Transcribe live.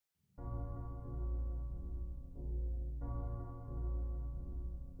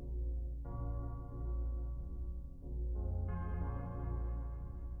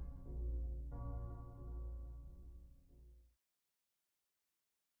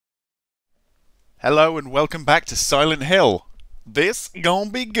Hello and welcome back to Silent Hill. This gonna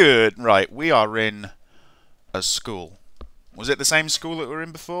be good. Right, we are in a school. Was it the same school that we were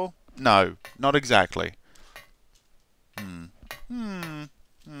in before? No, not exactly. Yeah,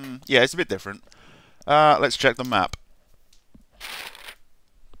 it's a bit different. Let's check the map.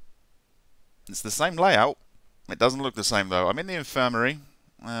 It's the same layout. It doesn't look the same though. I'm in the infirmary.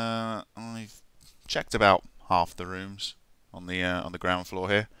 I've checked about half the rooms on the ground floor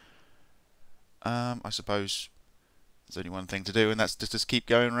here. I suppose there's only one thing to do, and that's just keep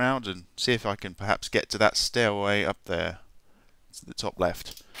going around and see if I can perhaps get to that stairway up there. It's at the top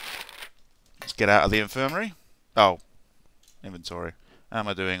left. Let's get out of the infirmary. Oh, inventory. How am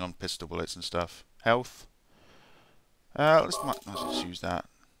I doing on pistol bullets and stuff? Health. Let's just use that.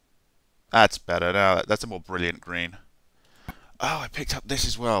 That's better. Now that's a more brilliant green. Oh, I picked up this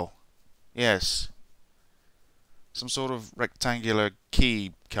as well. Yes. Some sort of rectangular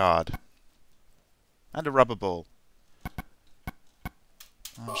key card. And a rubber ball.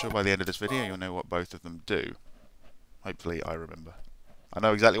 I'm sure by the end of this video you'll know what both of them do. Hopefully I remember. I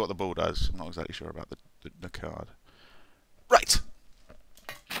know exactly what the ball does. I'm not exactly sure about the card. Right!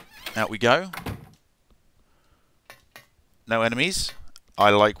 Out we go. No enemies. I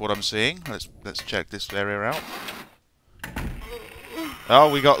like what I'm seeing. Let's check this area out. Oh,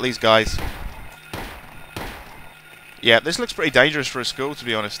 we got these guys. Yeah, this looks pretty dangerous for a school, to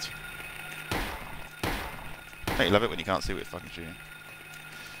be honest. Don't you love it when you can't see what you're fucking shooting?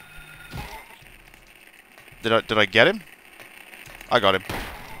 Did I get him? I got him.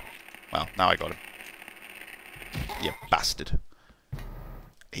 Well, now I got him. You bastard.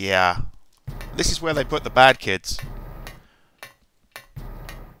 Yeah. This is where they put the bad kids.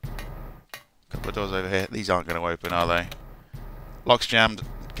 Couple of doors over here. These aren't going to open, are they? Lock's jammed.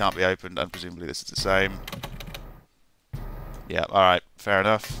 Can't be opened, and presumably this is the same. Yeah, alright. Fair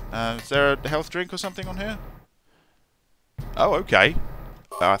enough. Is there a health drink or something on here? Oh, okay.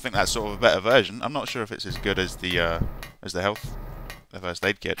 I think that's sort of a better version. I'm not sure if it's as good as the first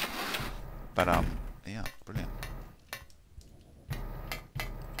aid kit. But yeah, brilliant.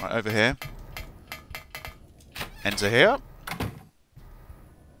 Right, over here. Enter here.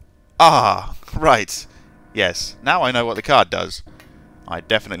 Ah, right. Yes. Now I know what the card does. I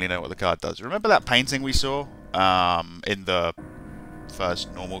definitely know what the card does. Remember that painting we saw in the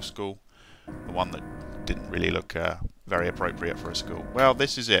first normal school? The one that didn't really look very appropriate for a school. Well,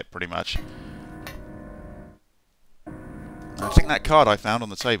 this is it, pretty much. I think that card I found on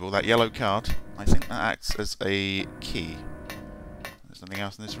the table, that yellow card, I think that acts as a key. There's nothing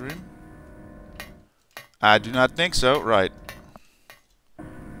else in this room? I do not think so. Right.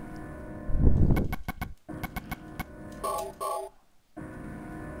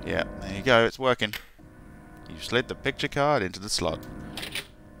 Yeah, there you go. It's working. You slid the picture card into the slot.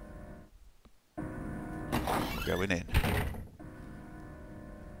 Going in.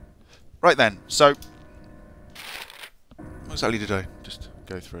 Right then, so what exactly did I just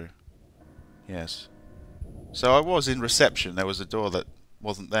go through? Yes. So I was in reception. There was a door that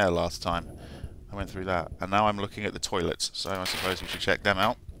wasn't there last time. I went through that. And now I'm looking at the toilets, so I suppose we should check them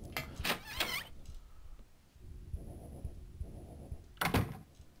out.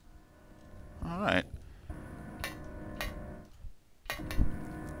 Alright.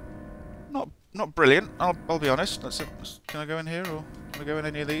 Not brilliant, I'll be honest. Can I go in here, or can I go in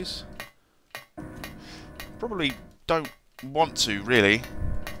any of these? Probably don't want to, really.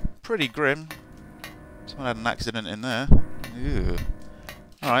 Pretty grim. Someone had an accident in there. Ew.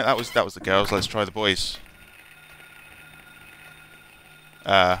 Alright, that was the girls. Let's try the boys.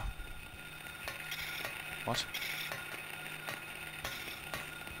 What?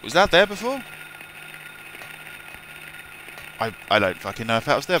 Was that there before? I don't fucking know if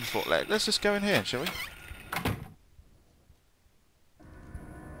that was there before. Let's just go in here, shall we?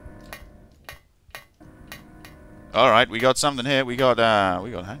 Alright, we got something here. We got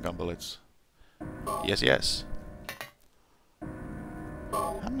handgun bullets. Yes, yes.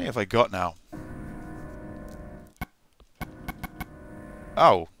 How many have I got now?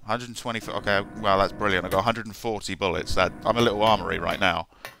 Oh, 120. Okay, well that's brilliant. I got 140 bullets. I'm a little armory right now.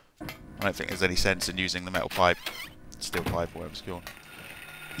 I don't think there's any sense in using the metal pipe, steel pipe, whatever it's called.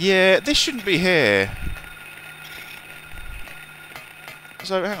 Yeah, this shouldn't be here.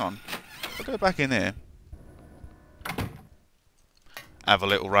 So hang on. If I go back in here, have a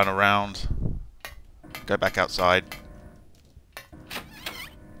little run around, go back outside.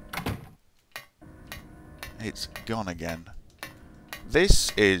 It's gone again.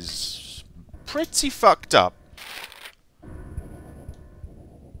 This is pretty fucked up.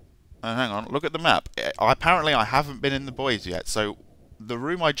 Hang on, look at the map. Apparently I haven't been in the boys yet, so the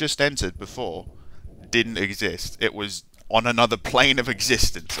room I just entered before didn't exist. It was on another plane of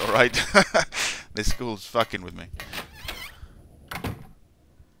existence, alright? This school's fucking with me.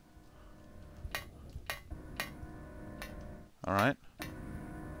 Alright.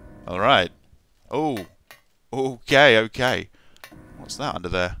 Alright. Oh. Okay, okay. What's that under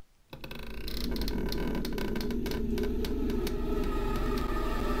there?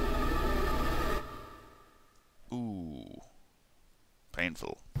 Ooh.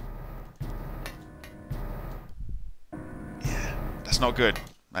 Painful. Yeah, that's not good.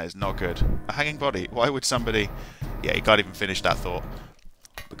 That is not good. A hanging body. Why would somebody... Yeah, he can't even finish that thought.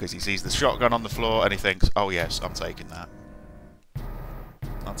 Because he sees the shotgun on the floor and he thinks, oh yes, I'm taking that.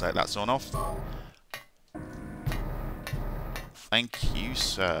 I'll take that sawn off. Thank you,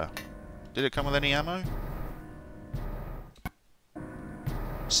 sir. Did it come with any ammo?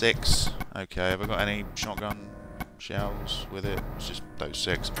 6. Okay, have I got any shotgun shells with it? It's just those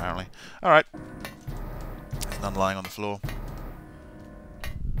 6, apparently. Alright. There's none lying on the floor.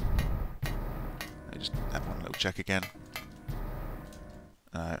 Let me just have one little check again.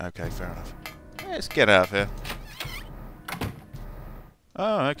 Okay, fair enough. Let's get out of here.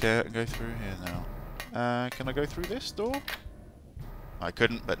 Oh, okay, I can go through here now. Can I go through this door? I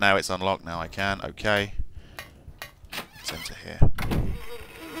couldn't, but now it's unlocked. Now I can. Okay. Let's enter here.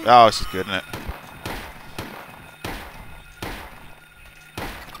 Oh, this is good, isn't it?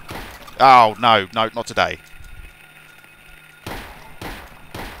 Oh, no. No, not today. Yeah,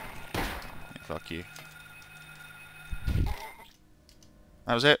 fuck you.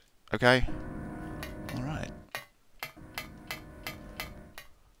 That was it? Okay. Alright.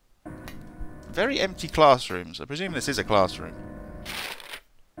 Very empty classrooms. I presume this is a classroom.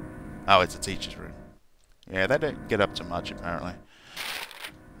 Oh, it's a teacher's room. Yeah, they don't get up to much, apparently.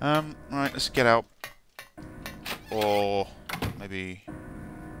 Right, let's get out. Or maybe...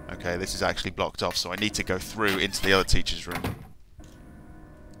 Okay, this is actually blocked off, so I need to go through into the other teacher's room.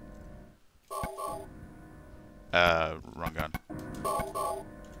 Wrong gun.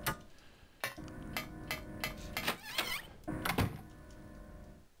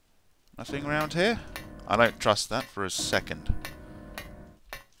 Nothing around here? I don't trust that for a second.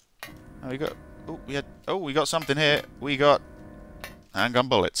 Oh, we got something here. We got handgun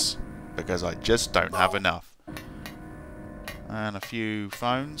bullets because I just don't have enough. And a few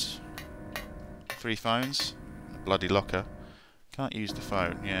phones. 3 phones. A bloody locker. Can't use the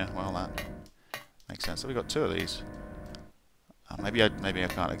phone. Yeah, well that makes sense. So we got 2 of these. Maybe I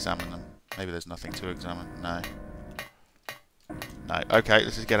can't examine them. Maybe there's nothing to examine. No. No. Okay,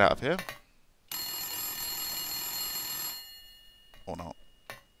 let's just get out of here. Or not.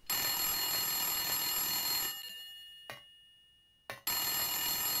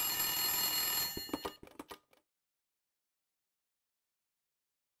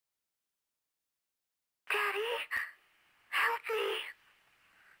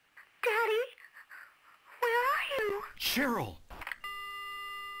 Cheryl!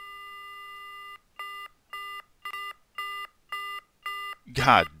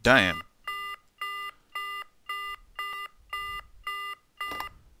 God damn.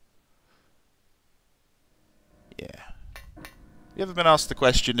 Yeah. You ever been asked the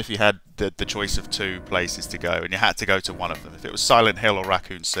question if you had the choice of 2 places to go and you had to go to one of them? If it was Silent Hill or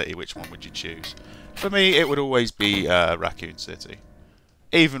Raccoon City, which one would you choose? For me, it would always be Raccoon City.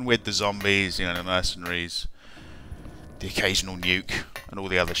 Even with the zombies, you know, the mercenaries, the occasional nuke, and all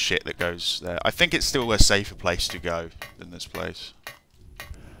the other shit that goes there. I think it's still a safer place to go than this place.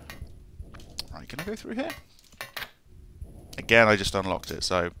 Right, can I go through here? Again, I just unlocked it,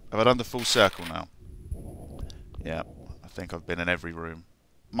 so have I done the full circle now? Yeah, I think I've been in every room.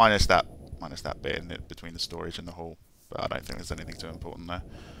 Minus that bit in between the storage and the hall. But I don't think there's anything too important there.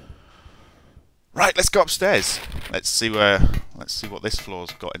 Right, let's go upstairs. Let's see what this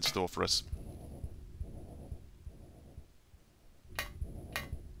floor's got in store for us.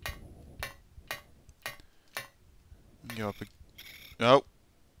 Go up. Oh,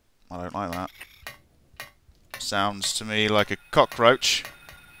 I don't like that. Sounds to me like a cockroach.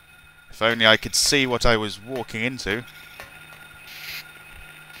 If only I could see what I was walking into.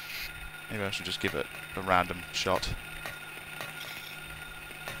 Maybe I should just give it a random shot.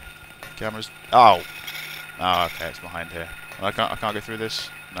 Cameras. Oh. Oh, okay, it's behind here. I can't go through this.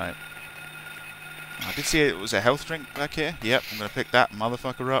 No. I did see it was a health drink back here. Yep, I'm gonna pick that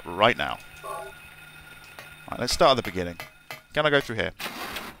motherfucker up right now. Right, let's start at the beginning. Can I go through here?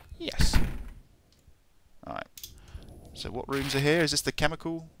 Yes. Alright. So what rooms are here? Is this the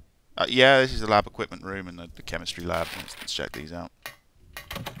chemical? Yeah, this is the lab equipment room and the chemistry lab. Let's check these out.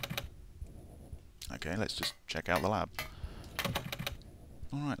 Okay, let's just check out the lab.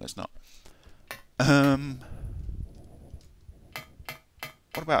 Alright, let's not.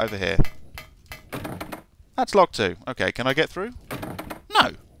 What about over here? That's locked too. Okay, can I get through?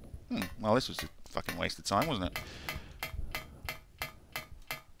 No. Well, this was a fucking waste of time, wasn't it?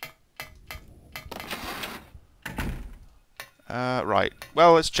 Right.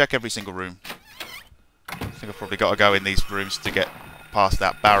 Well, let's check every single room. I think I've probably got to go in these rooms to get past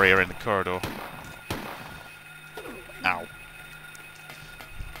that barrier in the corridor. Ow.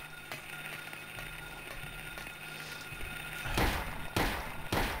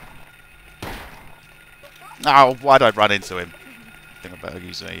 Oh, why'd I run into him? I think I better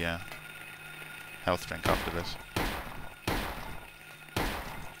use a health drink after this.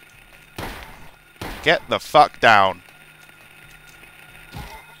 Get the fuck down.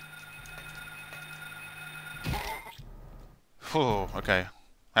 Oh, okay.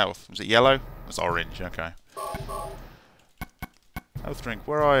 Health. Was it yellow? It was orange, okay. Health drink,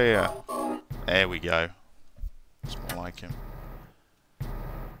 where are you? There we go. It's more like him.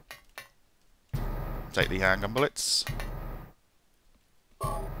 Take the handgun bullets.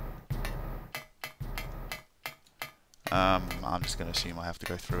 I'm just going to assume I have to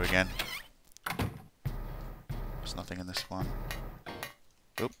go through again. There's nothing in this one.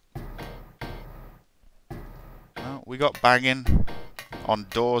 Oop. Oh, we got banging on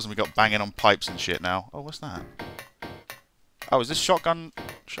doors and we got banging on pipes and shit now. Oh, what's that? Oh, is this shotgun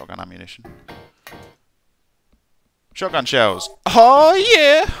ammunition? Shotgun shells. Oh,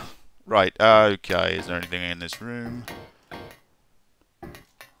 yeah! Right, okay. Is there anything in this room?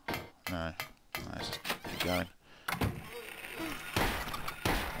 No. Let's just keep going.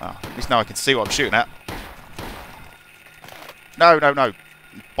 Oh, at least now I can see what I'm shooting at. No, no, no.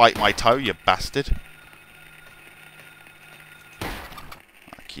 Bite my toe, you bastard.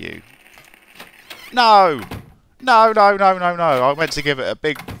 Fuck you. No! No, no, no, no, no. I meant to give it a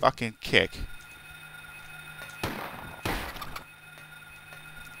big fucking kick.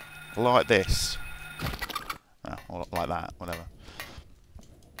 Like this. Oh, or like that, whatever.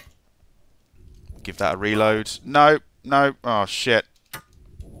 Give that a reload. No, no. Oh, shit.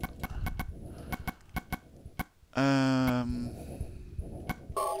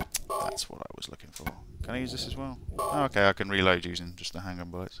 That's what I was looking for. Can I use this as well? Oh, okay, I can reload using just the handgun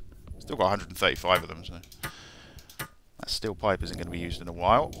bullets. Still got 135 of them, so that steel pipe isn't going to be used in a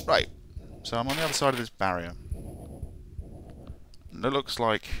while. Right, so I'm on the other side of this barrier. And it looks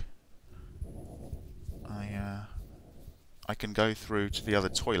like I can go through to the other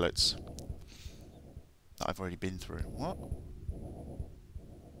toilets that I've already been through. What?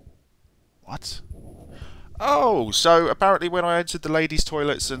 What? Oh, so apparently when I entered the ladies'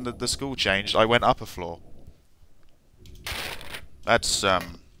 toilets and the school changed, I went up a floor. That's, odd.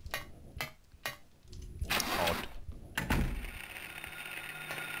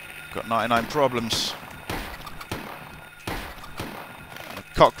 Got 99 problems. The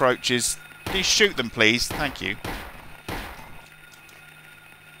cockroaches. Can you shoot them, please? Thank you.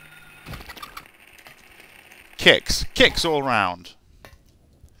 Kicks. Kicks all round.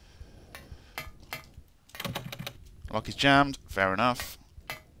 Lock is jammed. Fair enough.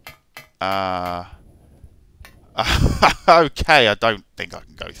 Okay, I don't think I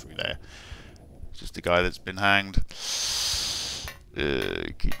can go through there. It's just a guy that's been hanged.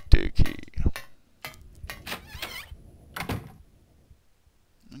 Okie dokie.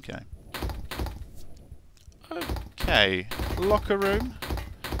 Okay. Okay. Locker room.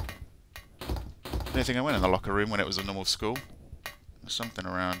 I don't think I went in the locker room when it was a normal school. There's something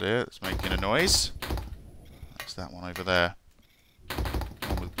around here that's making a noise. That's that one over there.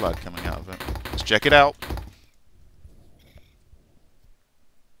 One with blood coming out of it. Let's check it out.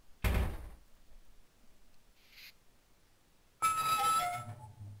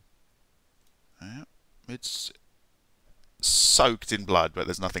 Yeah, it's soaked in blood, but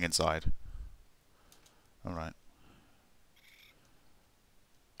there's nothing inside. Alright.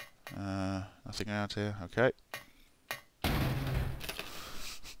 Nothing out here. Okay.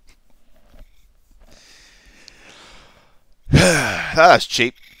 That's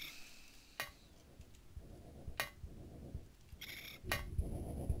cheap.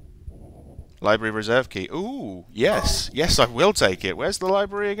 Library reserve key. Ooh, yes. Yes, I will take it. Where's the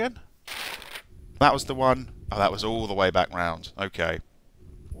library again? That was the one. Oh, that was all the way back round. Okay.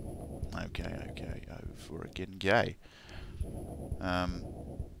 Okay, okay. Oh, freaking gay.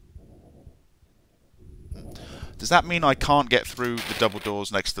 Does that mean I can't get through the double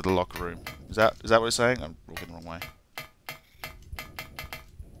doors next to the locker room? Is that what it's saying? I'm walking the wrong way.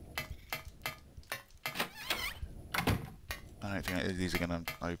 I don't think these are going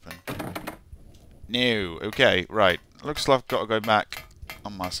to open. No. Okay, right. Looks like I've got to go back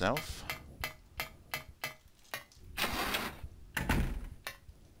on myself.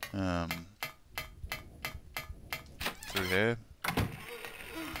 Through here.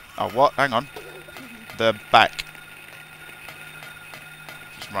 Oh, what? Hang on. They're back.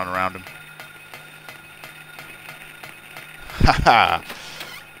 Just run around them. Haha!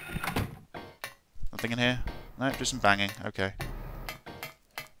 Nothing in here? No, just some banging. Okay.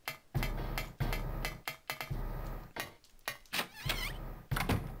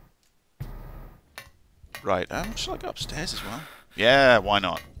 Right, shall I go upstairs as well? Yeah, why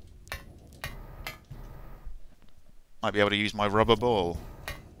not? Might be able to use my rubber ball.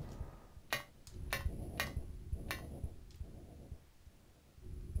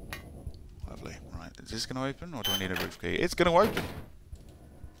 Lovely. Right, is this going to open, or do I need a roof key? It's going to open!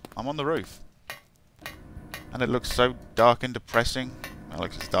 I'm on the roof. And it looks so dark and depressing. Well, it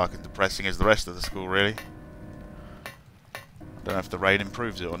looks as dark and depressing as the rest of the school, really. I don't know if the rain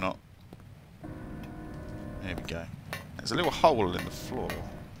improves it or not. There we go. There's a little hole in the floor.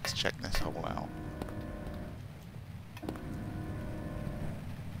 Let's check this hole out.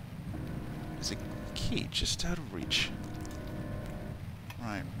 There's a key just out of reach.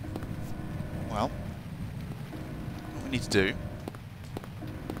 Right. Well, what we need to do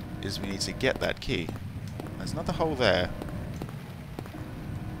is we need to get that key. There's another hole there.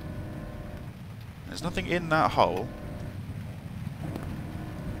 There's nothing in that hole.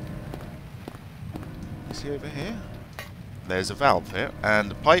 Is he over here? There's a valve here,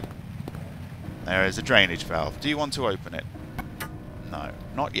 and a pipe. There is a drainage valve. Do you want to open it? No,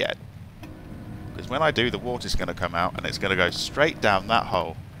 not yet. Because when I do, the water's going to come out, and it's going to go straight down that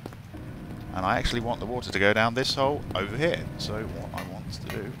hole. And I actually want the water to go down this hole over here. So what I want to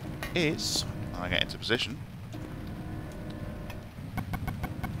do is, when I get into position,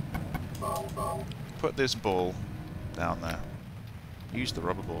 put this ball down there. Use the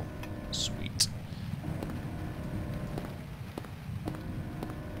rubber ball. Sweet.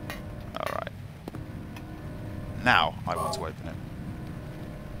 Alright. Now I want to open it.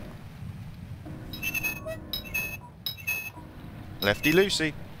 Lefty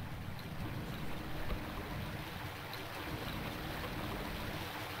loosey.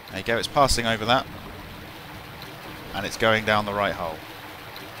 There you go, it's passing over that. And it's going down the right hole.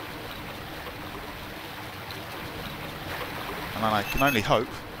 And I can only hope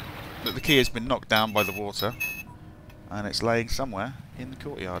that the key has been knocked down by the water and it's laying somewhere in the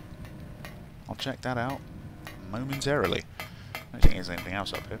courtyard. I'll check that out momentarily. I don't think there's anything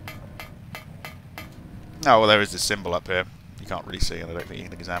else up here. Oh, well, there is this symbol up here. You can't really see, and I don't think you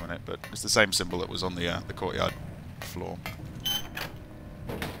can examine it, but it's the same symbol that was on the courtyard floor.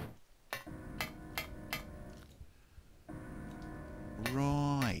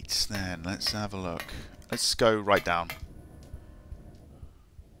 Right, then, let's have a look. Let's go right down.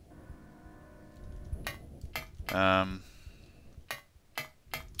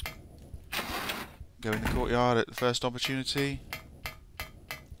 Go in the courtyard at the first opportunity.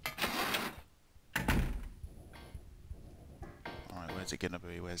 Alright, where's it gonna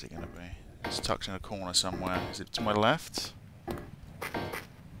be? Where's it gonna be? It's tucked in a corner somewhere. Is it to my left?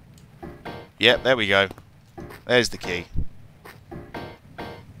 Yep, there we go. There's the key.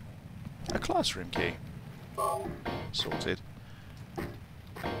 A classroom key. Sorted.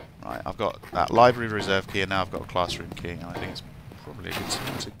 Right, I've got that library reserve key and now I've got a classroom key. And I think it's probably a good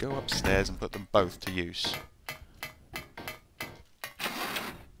time to go upstairs and put them both to use.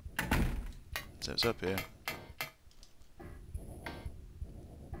 So it's up here.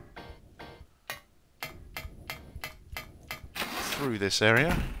 Through this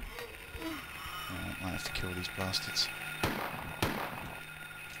area. I might have to kill these bastards.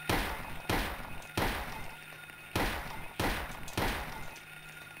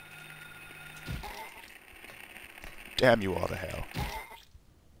 Damn you all to hell.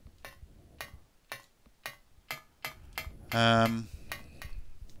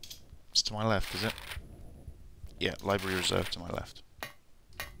 It's to my left, is it? Yeah, library reserve to my left.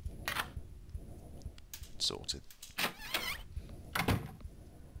 Sorted.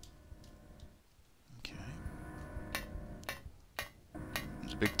 Okay.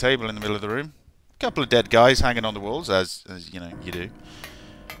 There's a big table in the middle of the room. A couple of dead guys hanging on the walls, as you know, you do.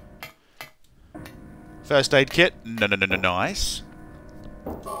 First aid kit. No, nice.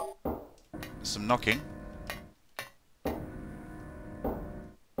 Some knocking.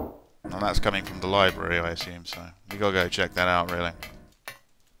 And that's coming from the library, I assume, so we gotta go check that out, really.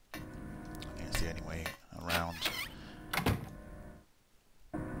 I think it's the only way around.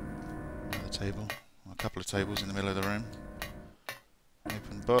 Another table. A couple of tables in the middle of the room.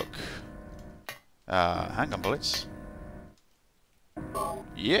 Open book. Handgun bullets.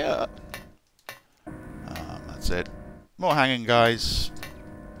 Yeah. That's it. More hanging guys.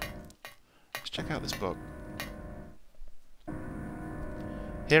 check out this book.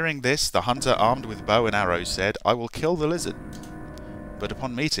 Hearing this, the hunter armed with bow and arrows said, "I will kill the lizard." But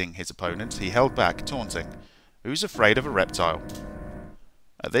upon meeting his opponent, he held back, taunting, "Who's afraid of a reptile?"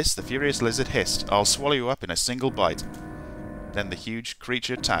 At this, the furious lizard hissed, "I'll swallow you up in a single bite." Then the huge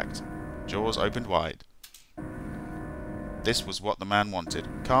creature attacked, jaws opened wide. This was what the man wanted.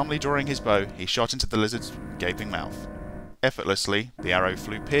 Calmly drawing his bow, he shot into the lizard's gaping mouth. Effortlessly, the arrow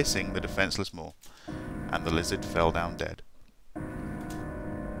flew piercing the defenseless maw, and the lizard fell down dead.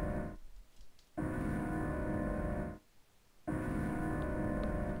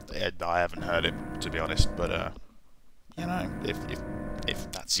 I haven't heard it, to be honest, but you know,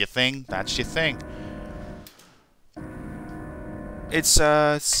 if that's your thing, that's your thing. It's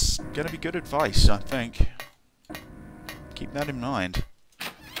gonna be good advice, I think. Keep that in mind.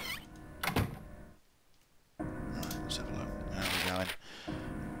 Right, let's have a look. Where are we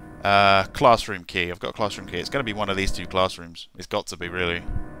going? Classroom key. I've got a classroom key. It's gonna be one of these two classrooms. It's got to be, really.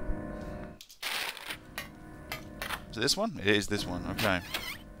 Is it this one? It is this one. Okay.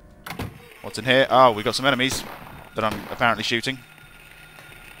 What's in here? Oh, we got some enemies that I'm apparently shooting.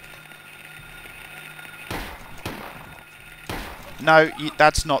 No,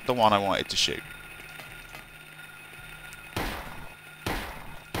 that's not the one I wanted to shoot.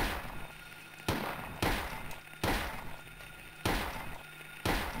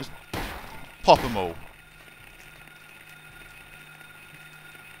 Just pop them all.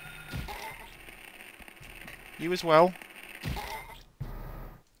 You as well.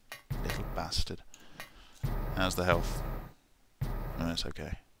 Little bastard. How's the health? No, it's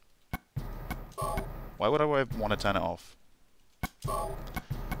okay. Why would I want to turn it off?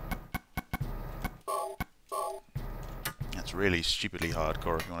 That's really stupidly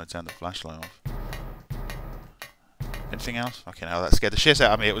hardcore if you want to turn the flashlight off. Anything else? Fucking hell, that scared the shit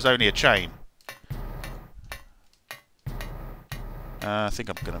out of me. It was only a chain. I think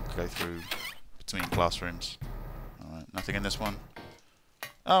I'm going to go through between classrooms. Alright, nothing in this one.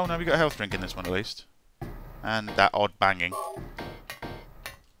 Oh, no, we got a health drink in this one at least. And that odd banging.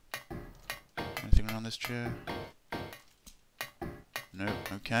 Anything around this chair? No,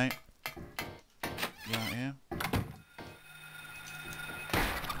 okay. You out here?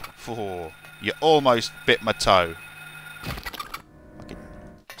 4. You almost bit my toe. Okay.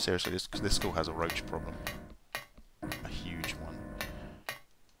 Seriously, this school has a roach problem. A huge one.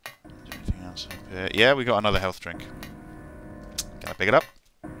 Is there anything else up here? Yeah, we got another health drink. Can I pick it up?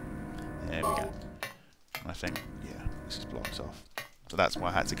 There we go. And I think, yeah, this is blocked off. So that's why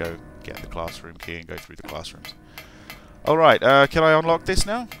I had to go get the classroom key and go through the classrooms. Alright, can I unlock this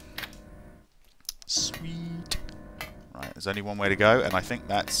now? Sweet. Right, there's only one way to go, and I think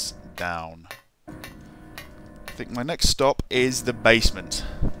that's down. I think my next stop is the basement.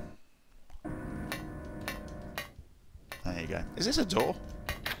 There you go. Is this a door?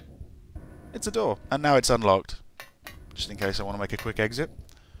 It's a door, and now it's unlocked. Just in case I want to make a quick exit.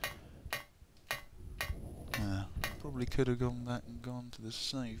 Probably could have gone back and gone to the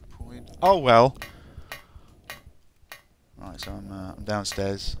save point. Oh well. Right, so I'm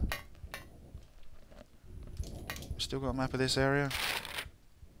downstairs. Still got a map of this area.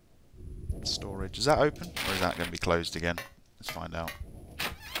 Storage. Is that open? Or is that going to be closed again? Let's find out.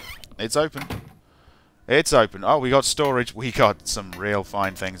 It's open. It's open. Oh, we got storage. We got some real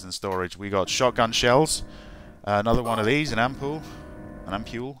fine things in storage. We got shotgun shells. Another one of these, an ampule. An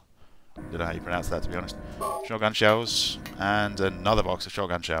ampule. Don't know how you pronounce that, to be honest. Shotgun shells. And another box of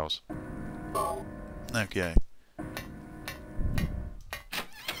shotgun shells. Okay.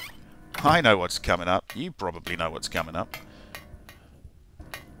 I know what's coming up. You probably know what's coming up.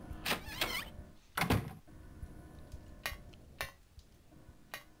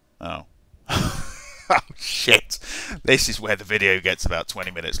 Oh. Oh, shit. This is where the video gets about 20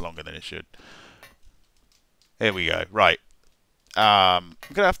 minutes longer than it should. Here we go. Right. I'm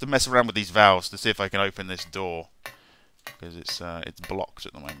going to have to mess around with these valves to see if I can open this door. Because it's blocked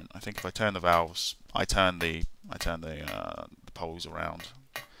at the moment. I think if I turn the valves, I turn the poles around.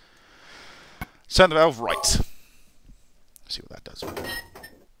 Turn the valve right. Let's see what that does.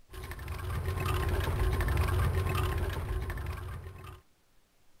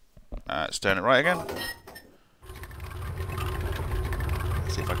 Let's turn it right again.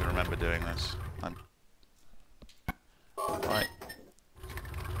 Let's see if I can remember doing this. Right.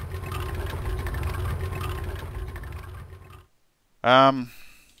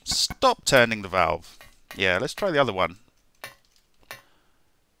 Stop turning the valve. Yeah, let's try the other one.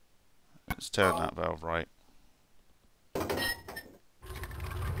 Let's turn that valve right.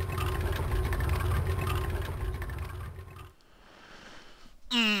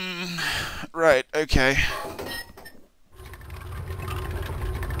 Right, Okay.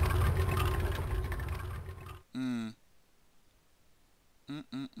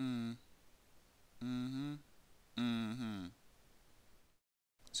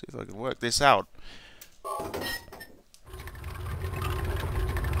 See if I can work this out.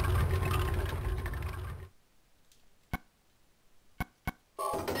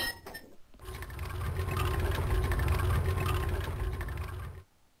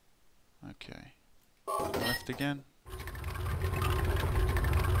 Okay. Left again.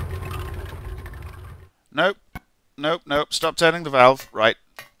 Nope. Nope, nope. Stop turning the valve. Right.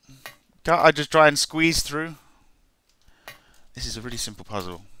 Can't I just try and squeeze through? This is a really simple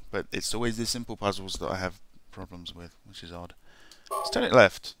puzzle, but it's always the simple puzzles that I have problems with, which is odd. Let's turn it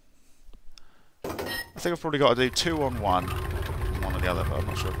left. I think I've probably got to do 2 on one and 1 on the other, but I'm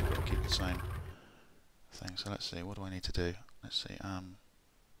not sure if I've got to keep the same thing. So let's see, what do I need to do? Let's see,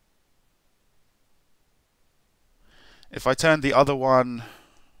 if I turn the other one...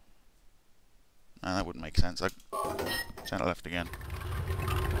 No, that wouldn't make sense. I'd turn it left again.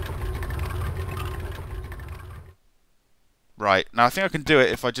 Right, now I think I can do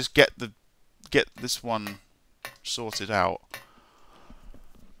it if I just get this one sorted out.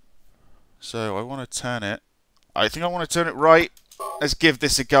 So I want to turn it. I think I want to turn it right. Let's give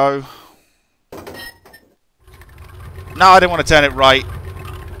this a go. No, I don't want to turn it right.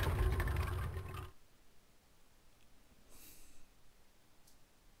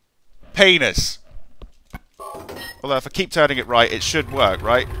 Penis. Although if I keep turning it right, it should work,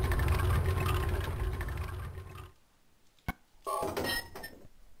 right?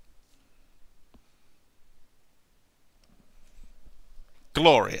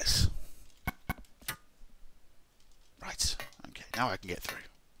 Glorious. Right. Okay, now I can get through.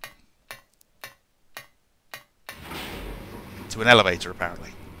 To an elevator,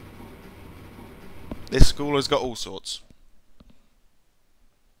 apparently. This school has got all sorts.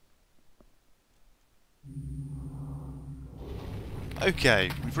 Okay,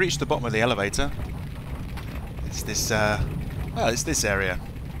 we've reached the bottom of the elevator. It's this, well, it's this area.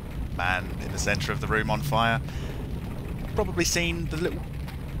 Man in the centre of the room on fire. Probably seen the little,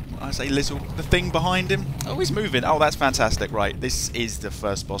 I say little, the thing behind him. Oh, he's moving. Oh, that's fantastic. Right, this is the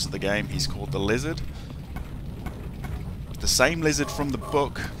first boss of the game. He's called the Lizard. The same lizard from the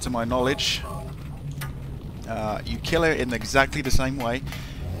book, to my knowledge. You kill it in exactly the same way.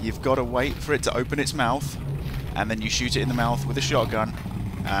 You've got to wait for it to open its mouth, and then you shoot it in the mouth with a shotgun,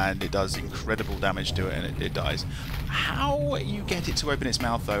 and it does incredible damage to it, and it dies. How you get it to open its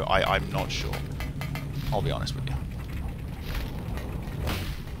mouth, though, I'm not sure. I'll be honest with you.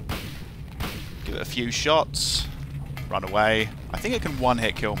 Give it a few shots, run away. I think it can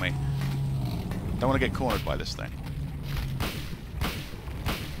one-hit kill me. Don't want to get cornered by this thing.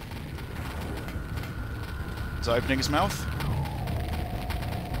 Is it opening its mouth?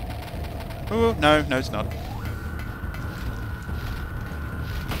 Oh, no, no it's not.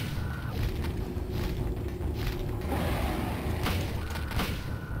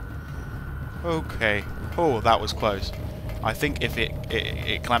 Okay. Oh, that was close. I think if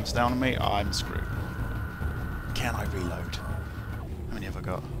it clamps down on me, I'm screwed. Can I reload? How many have I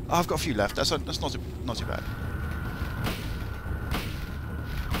got? Oh, I've got a few left. That's not too bad.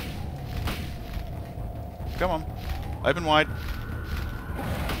 Come on. Open wide.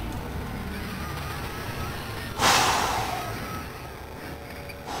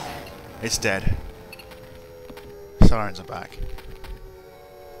 It's dead. Sirens are back.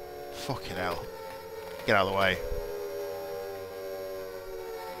 Fucking hell. Get out of the way.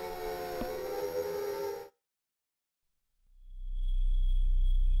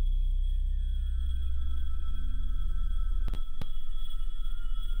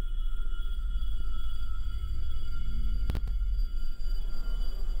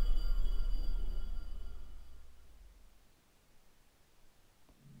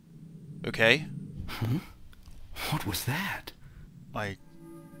 Okay. Huh? What was that? I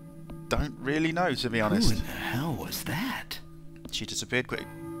don't really know, to be honest. Who in the hell was that? She disappeared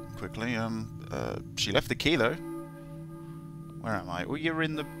quickly. She left the key, though. Where am I? Oh, you're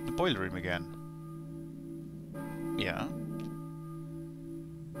in the boiler room again. Yeah.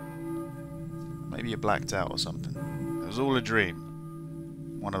 Maybe you blacked out or something. It was all a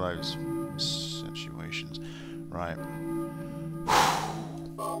dream. One of those situations. Right.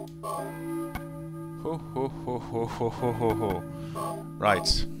 Ho ho ho ho ho ho ho ho.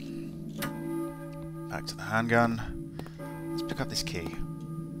 Right. Back to the handgun. Let's pick up this key.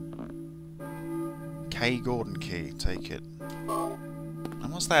 K. Gordon key. Take it.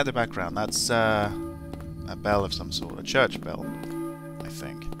 And what's that in the background? That's a bell of some sort. A church bell, I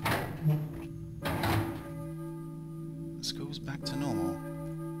think.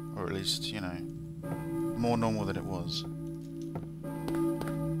 at least, you know, more normal than it was.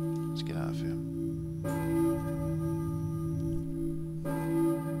 Let's get out of here.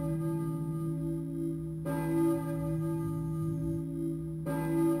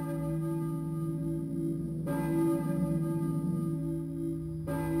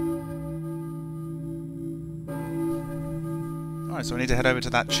 Alright, so we need to head over to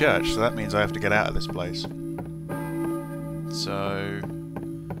that church, so that means I have to get out of this place. So...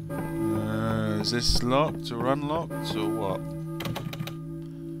 is this locked or unlocked or what?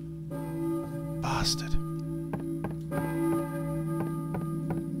 Bastard.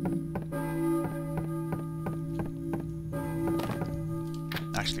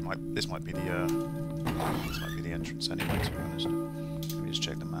 Actually, this might be the entrance anyway, to be honest. Let me just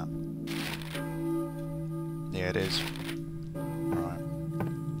check the map. Yeah, it is. Alright.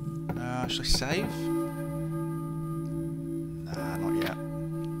 Should I save? Nah, not yet.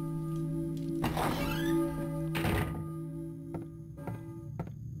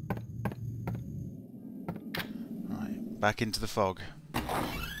 Right, back into the fog.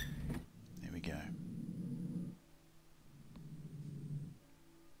 Here we go.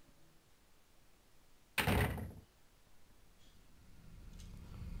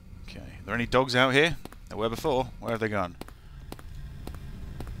 Okay, are there any dogs out here? There were before. Where have they gone?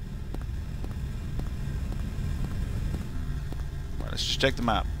 Right, let's just check the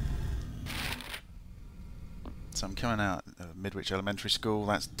map. So I'm coming out of Midwich Elementary School.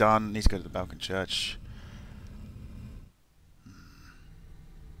 That's done. Need to go to the Balkan Church.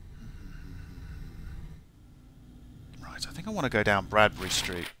 Right, I think I want to go down Bradbury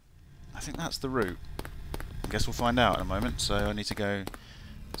Street. I think that's the route. I guess we'll find out in a moment, so I need to go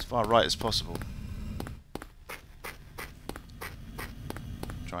as far right as possible.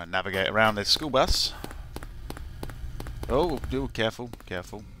 Try and navigate around the school bus. Oh, careful,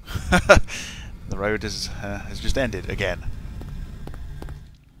 careful. The road has just ended again.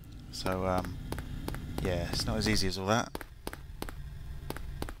 So, yeah, it's not as easy as all that.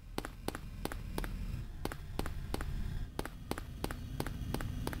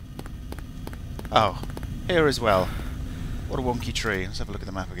 Oh, here as well. What a wonky tree. Let's have a look at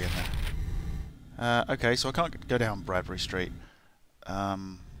the map again then. Okay, so I can't go down Bradbury Street.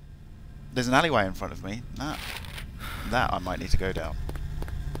 There's an alleyway in front of me. That I might need to go down.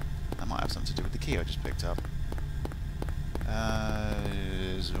 That might have something to do with the key I just picked up.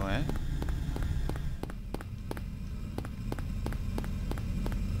 Where?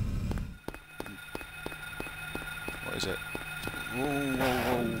 What is it? Whoa, whoa,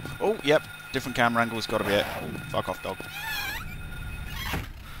 whoa. Oh, yep. Different camera angle's got to be it. Fuck off, dog.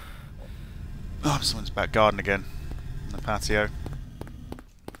 Oh, someone's back garden again. In the patio.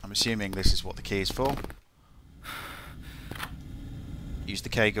 I'm assuming this is what the key is for. Use the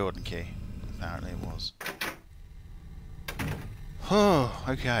K Gordon key. Apparently it was. Oh,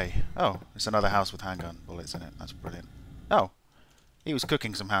 okay. Oh, it's another house with handgun bullets in it. That's brilliant. Oh, he was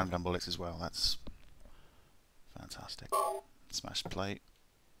cooking some handgun bullets as well. That's fantastic. Smashed plate.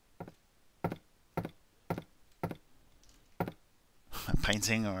 A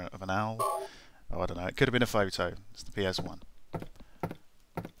painting of an owl. Oh, I don't know. It could have been a photo. It's the PS1.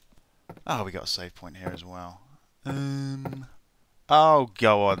 Oh, we got a save point here as well. Oh,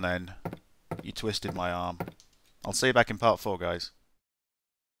 go on then. You twisted my arm. I'll see you back in part 4, guys.